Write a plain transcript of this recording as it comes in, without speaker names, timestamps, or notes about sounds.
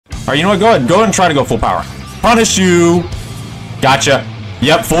Alright, you know what? Go ahead. Go ahead and try to go full power. Punish you. Gotcha.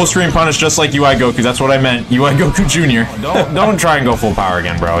 Yep, full screen punish just like UI Goku. That's what I meant. UI Goku Jr. Don't try and go full power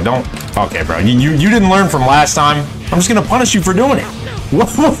again, bro. Don't. Okay, bro. You didn't learn from last time. I'm just gonna punish you for doing it.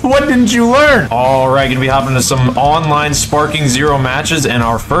 What didn't you learn? Alright, gonna be hopping into some online Sparking Zero matches, and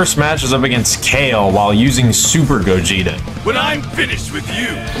our first match is up against Kale while using Super Gogeta. When I'm finished with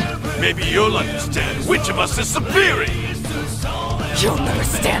you, maybe you'll understand which of us is superior. You'll never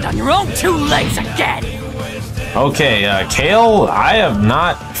stand on your own two legs again! Okay, Kale, I have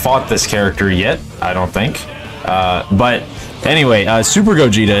not fought this character yet, I don't think. But anyway, Super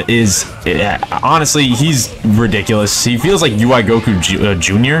Gogeta is, honestly, he's ridiculous. He feels like UI Goku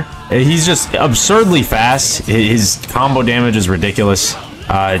Jr. He's just absurdly fast. His combo damage is ridiculous.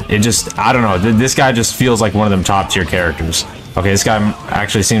 I don't know. This guy just feels like one of them top tier characters. Okay, this guy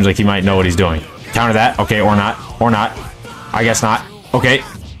actually seems like he might know what he's doing. Counter that. Okay, or not. Or not. I guess not. Okay.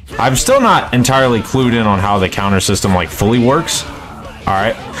 I'm still not entirely clued in on how the counter system, like, fully works.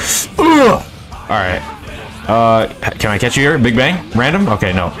 Alright. Alright. Can I catch you here? Big Bang? Random?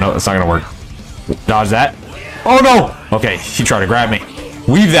 Okay, no, that's not gonna work. Dodge that. Oh, no! Okay, he tried to grab me.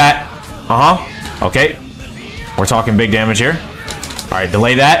 Weave that. Uh-huh. Okay. We're talking big damage here. Alright,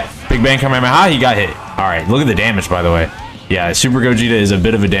 delay that. Big Bang Kamehameha, he got hit. Alright, look at the damage, by the way. Yeah, Super Gogeta is a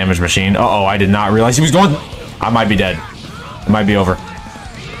bit of a damage machine. Uh-oh, I did not realize he was going... I might be dead. It might be over.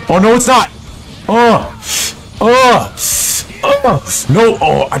 Oh, no, it's not! No!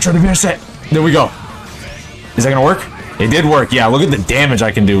 Oh, I tried to finish that. There we go. Is that gonna work? It did work. Yeah, look at the damage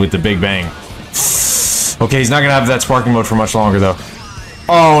I can do with the Big Bang. Okay, he's not gonna have that sparking mode for much longer, though.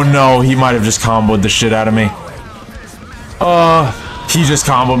 Oh, no, he might have just comboed the shit out of me. He just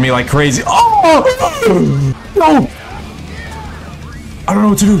comboed me like crazy. Oh! No! I don't know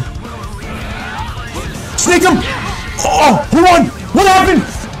what to do. Sneak him! Oh, who won? What happened?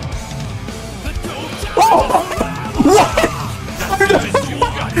 Oh, what?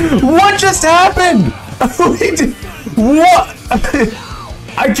 What just happened? What?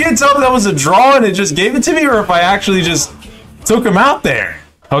 I can't tell if that was a draw and it just gave it to me, or if I actually just took him out there.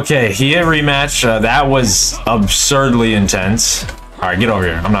 Okay, he hit rematch. That was absurdly intense. All right, get over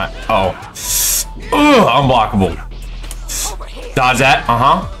here. I'm not. Unblockable. Dodge that.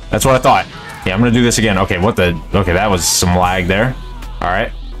 That's what I thought. Yeah, I'm gonna do this again. Okay, what the? Okay, that was some lag there. All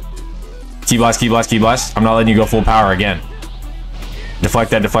right. Key blast, key blast, key blast. I'm not letting you go full power again.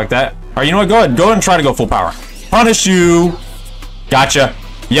 Deflect that, deflect that. All right, you know what? Go ahead and try to go full power. Punish you. Gotcha.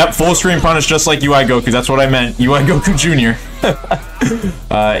 Yep, full screen punish just like UI Goku. That's what I meant. UI Goku Jr.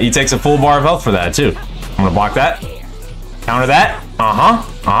 He takes a full bar of health for that too. I'm gonna block that. Counter that. Uh-oh.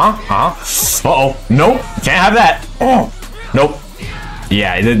 Nope. Can't have that. Oh. Nope.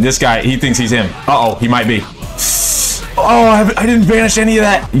 Yeah, this guy, he thinks he's him. Uh-oh, he might be. Oh, I didn't banish any of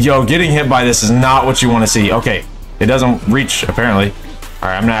that. Yo, getting hit by this is not what you want to see. Okay, it doesn't reach, apparently. All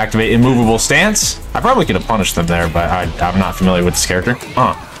right, I'm gonna activate immovable stance. I probably could have punished them there, but I'm not familiar with this character.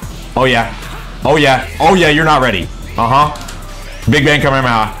 Oh yeah. Oh yeah. Oh yeah, you're not ready. Big Bang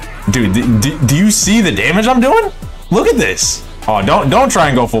Kamehameha. Dude, do you see the damage I'm doing? Look at this. Oh, don't try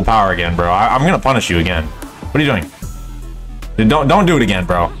and go full power again, bro. I'm gonna punish you again. What are you doing? Don't do it again,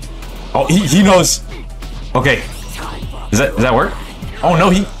 bro. Oh, he knows. Okay. Does that work? Oh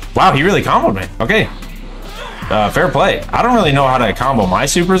no, wow, he really comboed me. Okay. Fair play. I don't really know how to combo my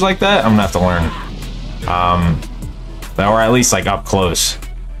supers like that. I'm gonna have to learn. Or at least like up close.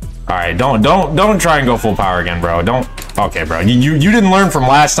 All right, don't try and go full power again, bro. Don't. Okay, bro. You didn't learn from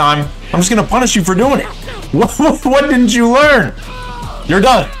last time. I'm just gonna punish you for doing it. What didn't you learn? You're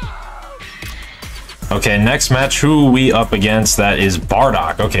done. Okay, next match, who are we up against? That is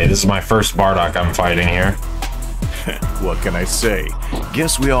Bardock. Okay, this is my first Bardock I'm fighting here. What can I say?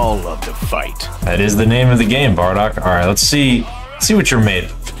 Guess we all love to fight. That is the name of the game, Bardock. All right, let's see what you're made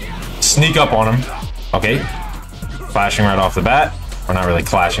of. Sneak up on him. Okay. Clashing right off the bat. Or not really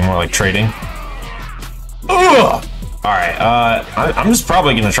clashing, more like trading. Ugh! All right, I'm just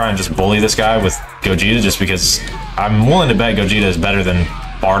probably gonna try and just bully this guy with Gogeta, just because I'm willing to bet Gogeta is better than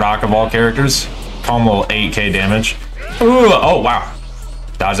Bardock of all characters. Call him a little 8k damage. Ooh, oh wow.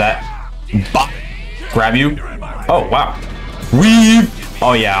 Dodge that. Bop. Grab you. Oh wow. Weave.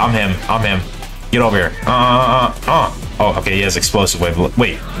 Oh yeah, I'm him. Get over here. Oh, okay, he has explosive wave.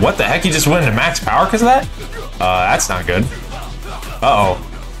 Wait, what the heck? He just went into max power because of that? That's not good. Uh-oh.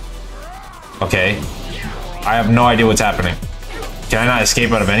 Okay. I have no idea what's happening. Can I not escape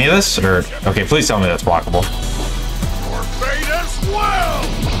out of any of this? Or okay, please tell me that's blockable.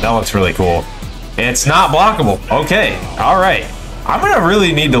 That looks really cool. It's not blockable. Okay, all right. I'm gonna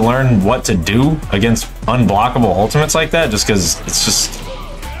really need to learn what to do against unblockable ultimates like that, just because it's just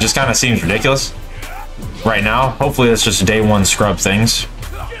just kind of seems ridiculous right now. Hopefully that's just day one scrub things.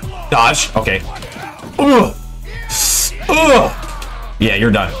 Dodge. Okay. Ugh. Ugh. Yeah,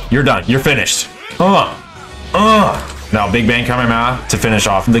 you're done. You're done. You're finished. Now Big Bang Kamehameha to finish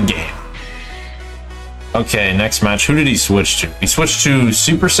off the game. Okay, next match. Who did he switch to? He switched to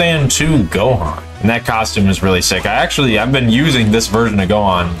Super Saiyan 2 Gohan. And that costume is really sick. I've been using this version of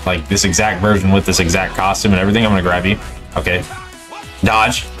Gohan, like this exact version with this exact costume and everything. I'm gonna grab you. Okay.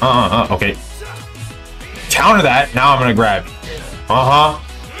 Dodge. Okay. Counter that. Now I'm gonna grab you.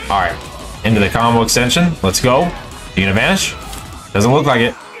 Alright. Into the combo extension. Let's go. You gonna vanish? Doesn't look like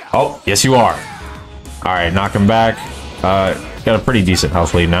it. Oh, yes you are. Alright, knock him back. Got a pretty decent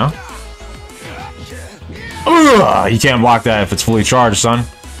health lead now. You can't block that if it's fully charged, son.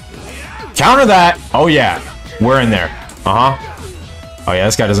 Counter that. Oh yeah, we're in there. Oh yeah,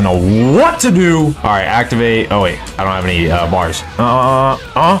 this guy doesn't know what to do. All right, activate. Oh wait, I don't have any bars.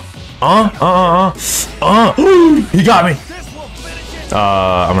 He got me.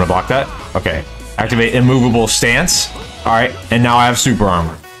 I'm gonna block that. Okay, activate immovable stance. All right, and now I have super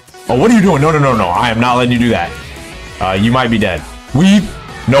armor. Oh, what are you doing? No. I am not letting you do that. You might be dead. Weep.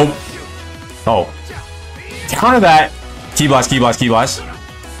 Nope. Oh. Counter that. Key blast.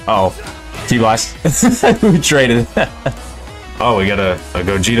 Uh-oh. Key blast. We traded. Oh, we got a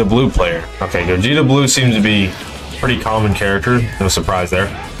Gogeta Blue player. Okay, Gogeta Blue seems to be a pretty common character. No surprise there.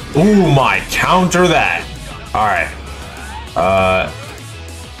 Ooh, my counter that. Alright.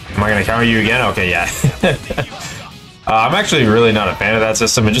 Am I gonna counter you again? Okay, yeah. I'm actually really not a fan of that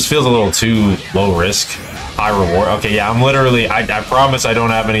system. It just feels a little too low risk, high reward. Okay, yeah, I'm literally, I promise I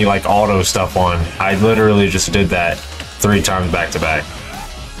don't have any like auto stuff on. I literally just did that 3 times back to back.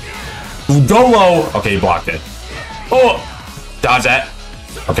 Dolo! Okay, he blocked it. Oh! Dodge that.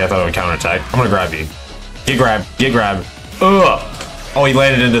 Okay, I thought it would counterattack. I'm gonna grab you. Get grab. Ugh! Oh, he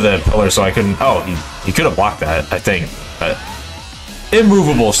landed into the pillar, so I couldn't. Oh, he could have blocked that, I think. But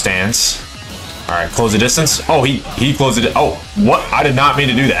immovable stance. Alright, close the distance. Oh, he closed it. Oh, what? I did not mean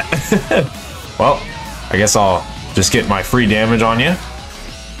to do that. Well, I guess I'll just get my free damage on you.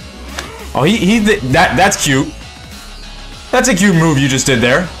 Oh, that's cute. That's a cute move you just did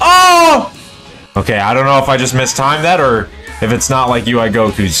there. Oh! Okay, I don't know if I just mistimed that or if it's not like UI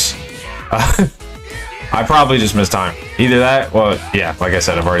Goku's. I probably just mistimed. Either that, well, yeah, like I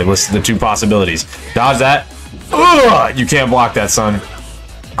said, I've already listed the 2 possibilities. Dodge that. Ugh! You can't block that, son.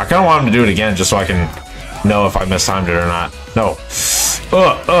 I kind of want him to do it again just so I can know if I mistimed it or not. No.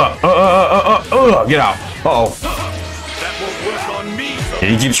 Get out. Uh-oh. Yeah,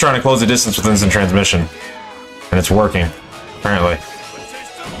 he keeps trying to close the distance with instant transmission. And it's working, apparently.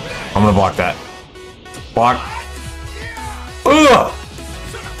 I'm gonna block that. Block. Ugh!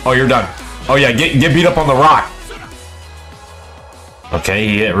 Oh, you're done. Oh yeah, get beat up on the rock. Okay,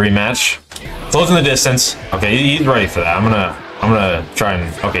 he hit rematch. Closing the distance. Okay, he's ready for that. I'm gonna try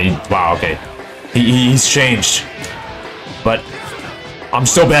and, okay, wow, okay. He's changed. But I'm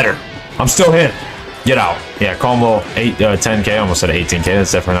still better. I'm still him. Get out. Yeah, call him little 10k. Almost said 18k.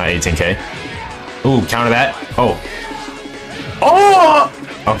 That's definitely not 18k. Ooh, counter that. Oh. Oh!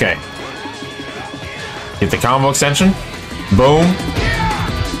 Okay. Get the combo extension. Boom.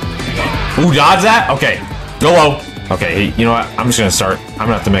 Ooh, dodge that? Okay. Go low. Okay, you know what? I'm just gonna start. I'm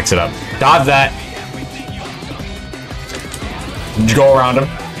gonna have to mix it up. Dodge that. Go around him.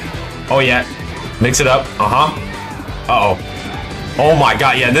 Oh yeah. Mix it up. Uh-oh. Oh my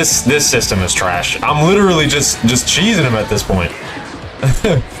god, yeah, this system is trash. I'm literally just cheesing him at this point.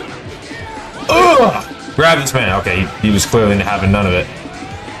 Ugh! Grab this man. Okay, he was clearly having none of it.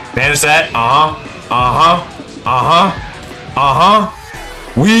 Banish that.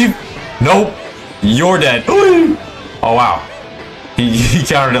 Weave. Nope. You're dead. Oh wow. He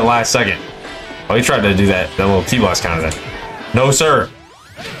countered it last second. Oh, he tried to do that little key blast counter there. No sir.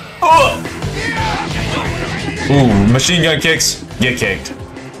 Ugh! Ooh, machine gun kicks. Get kicked.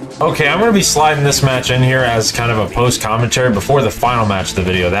 Okay, I'm going to be sliding this match in here as kind of a post-commentary before the final match of the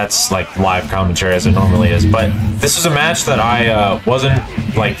video. That's like live commentary as it normally is. But this is a match that I wasn't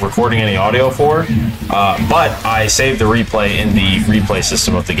like recording any audio for. But I saved the replay in the replay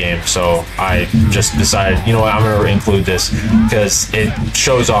system of the game. So I just decided, you know what, I'm going to include this because it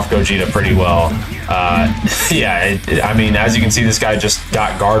shows off Gogeta pretty well. Yeah, I mean, as you can see, this guy just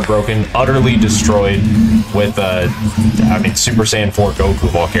got guard broken, utterly destroyed with, I mean, Super Saiyan 4 Goku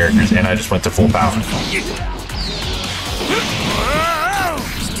of all characters, and I just went to full power.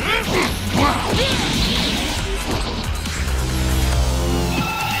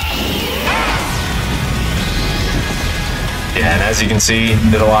 Yeah, as you can see,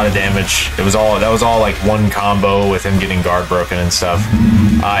 did a lot of damage. That was all like one combo with him getting guard broken and stuff.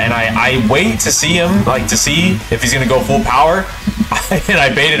 And I wait to see him, like to see if he's gonna go full power. And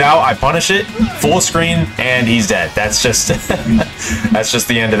I bait it out, I punish it, full screen, and he's dead. That's just that's just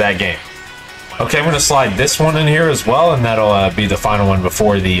the end of that game. Okay, I'm gonna slide this one in here as well, and that'll be the final one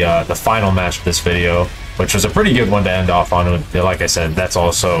before the final match of this video, which was a pretty good one to end off on. Like I said, that's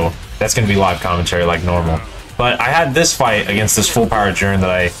gonna be live commentary like normal. But I had this fight against this full power Jiren that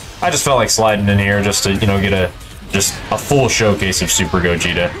I just felt like sliding in here just to, you know, get a full showcase of Super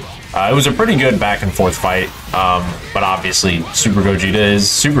Gogeta. It was a pretty good back and forth fight, but obviously Super Gogeta is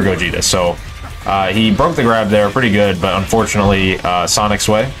Super Gogeta, so he broke the grab there pretty good, but unfortunately Sonic's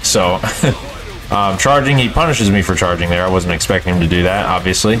way. So charging, he punishes me for charging there. I wasn't expecting him to do that,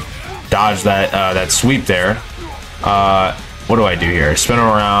 obviously. Dodge that sweep there. What do I do here? Spin him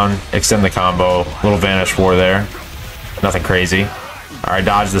around, extend the combo, little vanish war there. Nothing crazy. All right,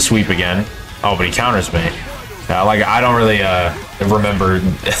 dodge the sweep again. Oh, but he counters me. Like, I don't really remember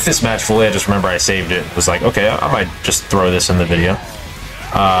this match fully. I just remember I saved it. It was like, okay, I might just throw this in the video.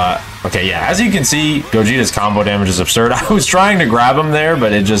 Okay, yeah, as you can see, Gogeta's combo damage is absurd. I was trying to grab him there,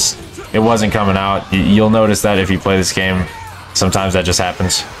 but it wasn't coming out. You'll notice that if you play this game, sometimes that just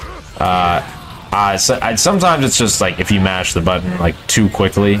happens. Sometimes it's just like if you mash the button like too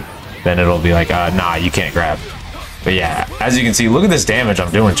quickly, then it'll be like, nah, you can't grab. But yeah, as you can see, look at this damage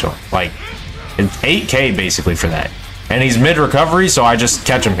I'm doing to him. Like, it's 8k basically for that. And he's mid-recovery, so I just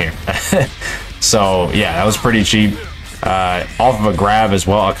catch him here. So yeah, that was pretty cheap. Off of a grab as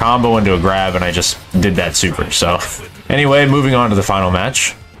well, a combo into a grab, and I just did that super. So anyway, moving on to the final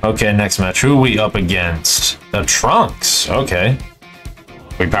match. Okay, next match. Who are we up against? The Trunks. Okay.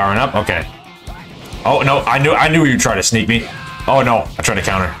 We powering up? Okay. Oh no, I knew you'd try to sneak me. Oh no, I tried to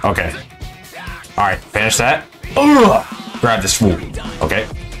counter. Okay. Alright, finish that. Ugh! Grab this fool. Okay.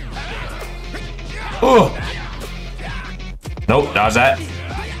 Ugh! Nope, dodge that.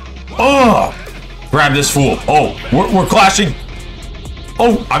 Ugh! Grab this fool. Oh, we're clashing.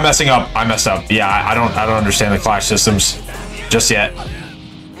 Oh, I'm messing up. I messed up. Yeah, I don't understand the clash systems just yet.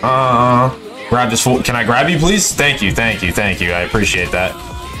 Grab this fool. Can I grab you, please? Thank you, thank you, thank you. I appreciate that.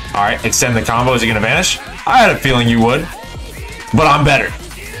 All right, extend the combo. Is he gonna vanish? I had a feeling you would, but I'm better.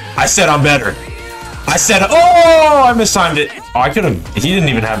 I said I'm better. I said, oh, I mistimed it. Oh, I could have. He didn't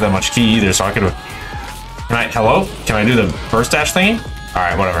even have that much ki either, so I could have. Hello? Can I do the burst dash thingy? All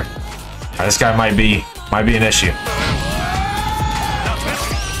right, whatever. All right, this guy might be an issue.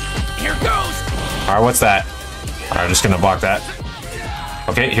 Here goes. All right, what's that? All right, I'm just gonna block that.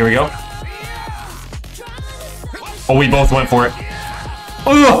 Okay, here we go. Oh, we both went for it.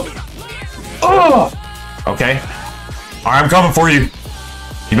 Oh! Oh! Okay. All right, I'm coming for you.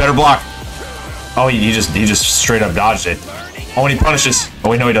 You better block. Oh, he just straight up dodged it. Oh, and he punishes. Oh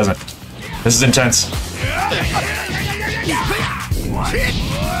wait, no, he doesn't. This is intense.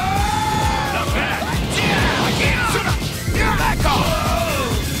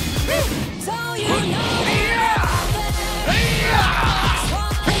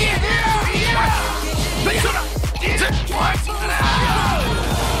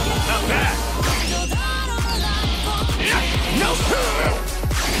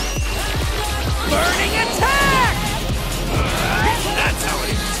 Burning attack! That's how it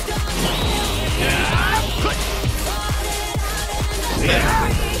is.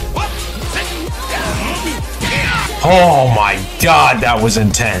 Oh my god, that was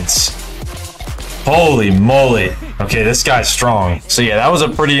intense. Holy moly. Okay, this guy's strong. So yeah, that was a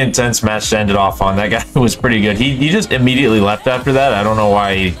pretty intense match to end it off on. That guy was pretty good. He just immediately left after that. I don't know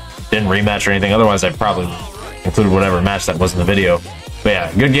why he didn't rematch or anything. Otherwise, I'd probably included whatever match that was in the video. But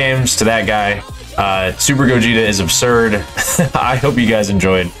yeah, good games to that guy. Super Gogeta is absurd. I hope you guys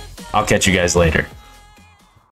enjoyed. I'll catch you guys later.